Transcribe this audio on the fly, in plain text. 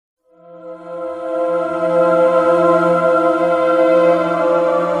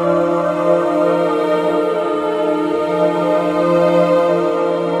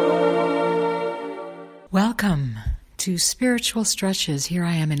spiritual stretches. Here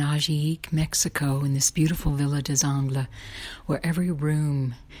I am in Ajijic, Mexico, in this beautiful Villa des Angles, where every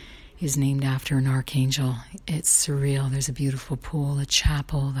room is named after an archangel. It's surreal. There's a beautiful pool, a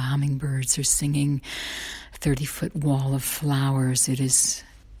chapel, the hummingbirds are singing, a 30-foot wall of flowers. It is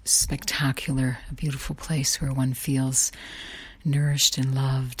spectacular, a beautiful place where one feels nourished and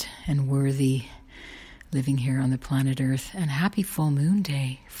loved and worthy living here on the planet Earth. And happy full moon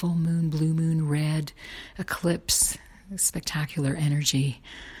day. Full moon, blue moon, red, eclipse, spectacular energy.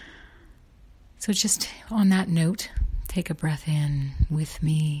 So just on that note, take a breath in with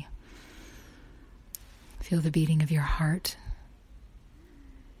me. Feel the beating of your heart.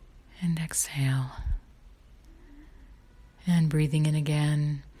 And exhale. And breathing in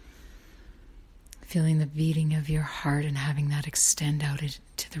again. Feeling the beating of your heart and having that extend out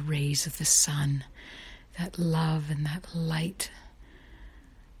to the rays of the sun. That love and that light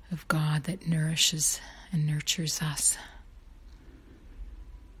of God that nourishes and nurtures us.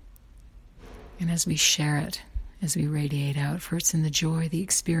 And as we share it, as we radiate out, for it's in the joy, the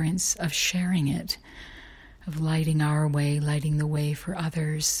experience of sharing it, of lighting our way, lighting the way for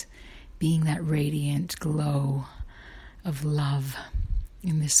others, being that radiant glow of love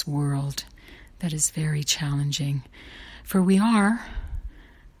in this world that is very challenging. For we are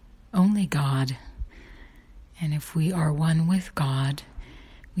only God. And if we are one with God,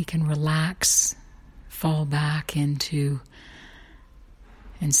 we can relax, fall back into,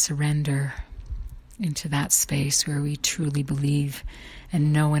 and surrender into that space where we truly believe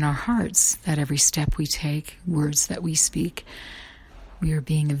and know in our hearts that every step we take, words that we speak, we are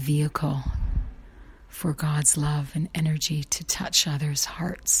being a vehicle for God's love and energy to touch others'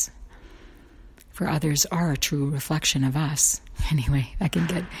 hearts. For others are a true reflection of us. Anyway, that can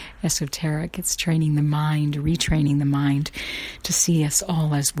get esoteric. It's training the mind, retraining the mind to see us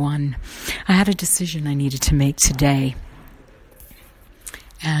all as one. I had a decision I needed to make today.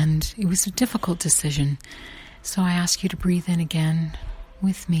 And it was a difficult decision. So I ask you to breathe in again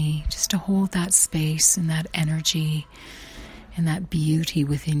with me, just to hold that space and that energy and that beauty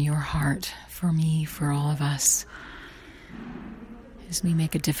within your heart for me, for all of us. As we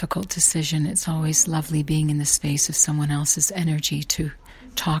make a difficult decision, it's always lovely being in the space of someone else's energy to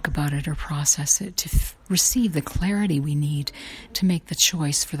talk about it or process it, to receive the clarity we need to make the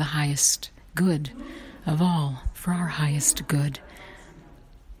choice for the highest good of all, for our highest good.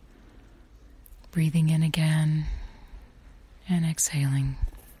 Breathing in again and exhaling.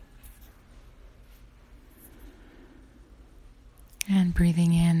 And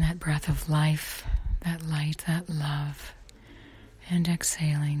breathing in that breath of life, that light, that love. And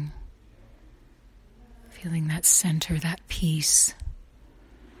exhaling, feeling that center, that peace.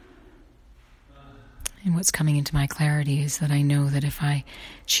 And what's coming into my clarity is that I know that if I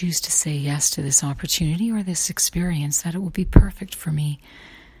choose to say yes to this opportunity or this experience, that it will be perfect for me.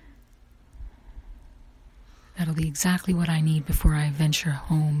 That'll be exactly what I need before I venture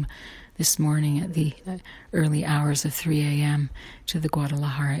home this morning at the early hours of 3 a.m. to the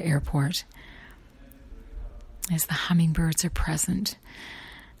Guadalajara airport. As the hummingbirds are present,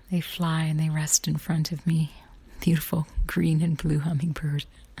 they fly and they rest in front of me. Beautiful green and blue hummingbird.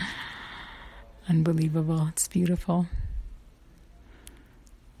 Unbelievable. It's beautiful.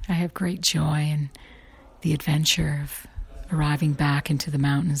 I have great joy in the adventure of arriving back into the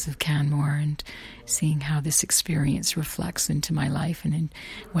mountains of Canmore and seeing how this experience reflects into my life and in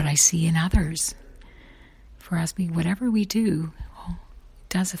what I see in others. For as whatever we do,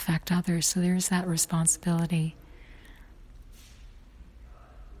 does affect others, so there's that responsibility.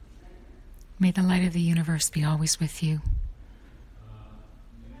 May the light of the universe be always with you.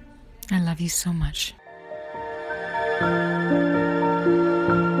 I love you so much.